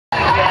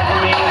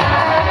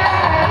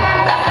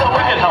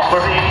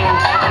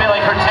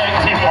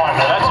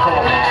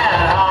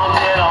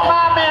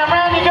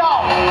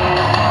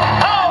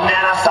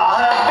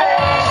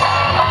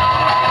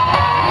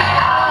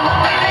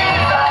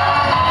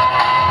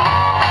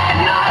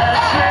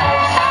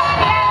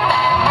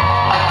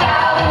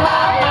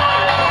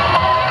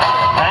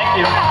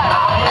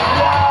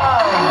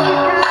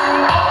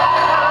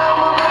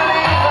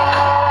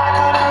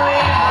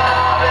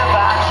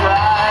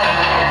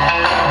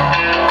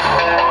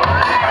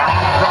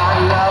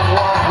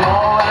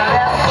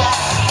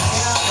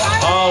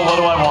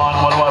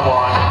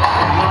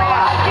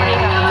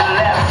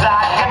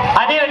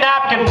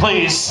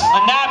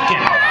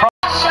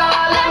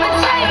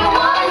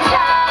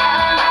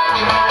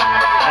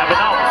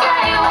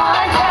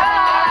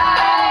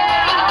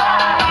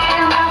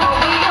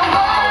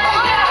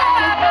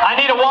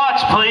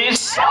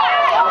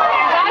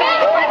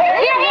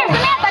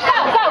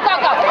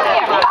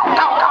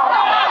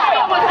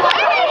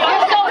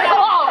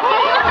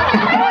You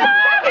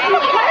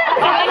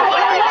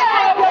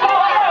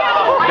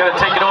gotta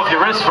take it off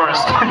your wrist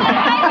first. 1,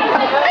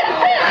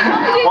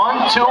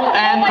 2,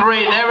 and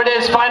 3. There it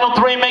is. Final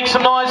 3. Make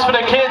some noise for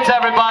the kids,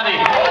 everybody.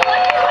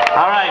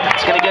 All right,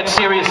 it's gonna get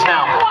serious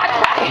now.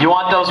 You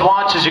want those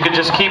watches? You can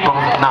just keep them.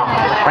 No,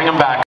 bring them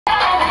back.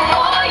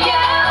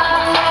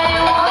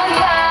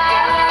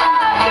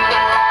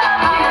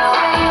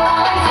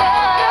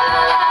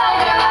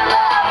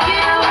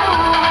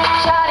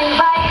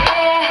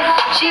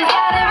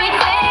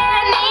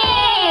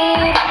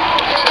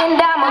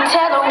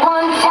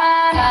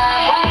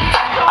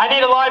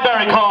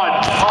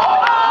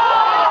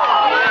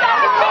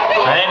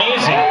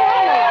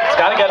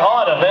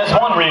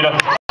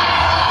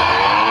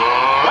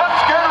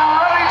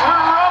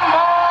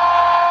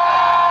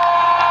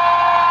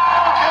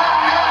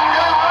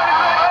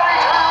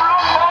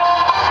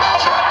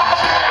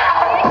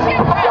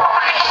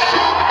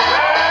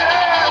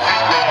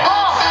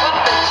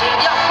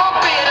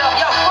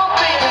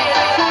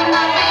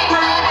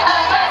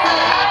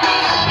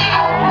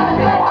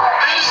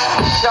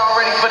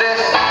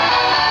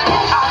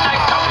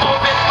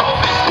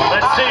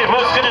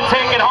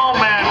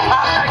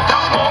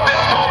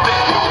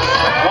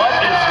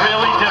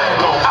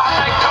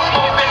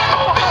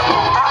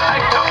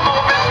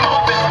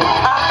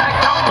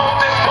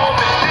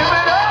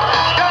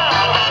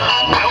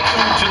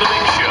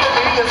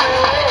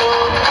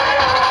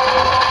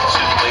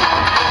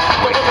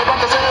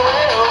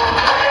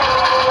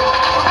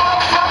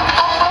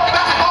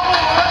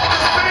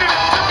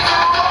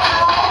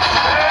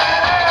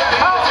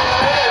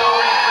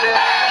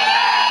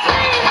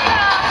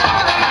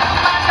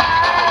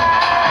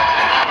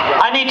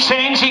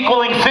 Change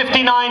equaling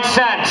 59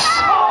 cents.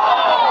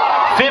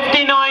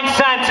 59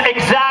 cents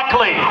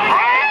exactly.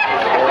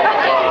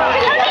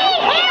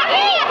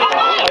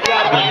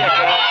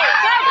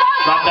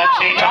 Drop that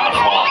change on the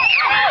floor.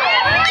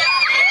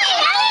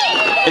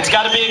 It's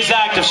got to be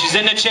exact. If she's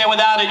in the chair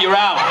without it, you're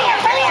out.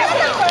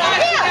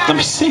 Let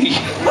me see.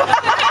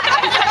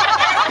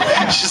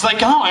 She's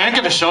like, oh, I ain't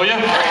gonna show you.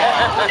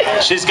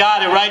 She's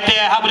got it right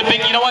there. How about a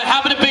big, you know what?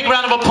 How about a big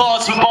round of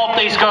applause for both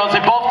these girls?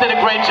 They both did a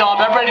great job.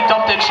 Everybody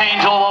dumped their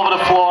change all over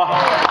the floor.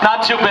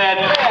 Not too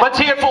bad. Let's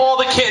hear it for all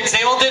the kids.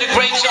 They all did a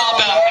great job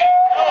out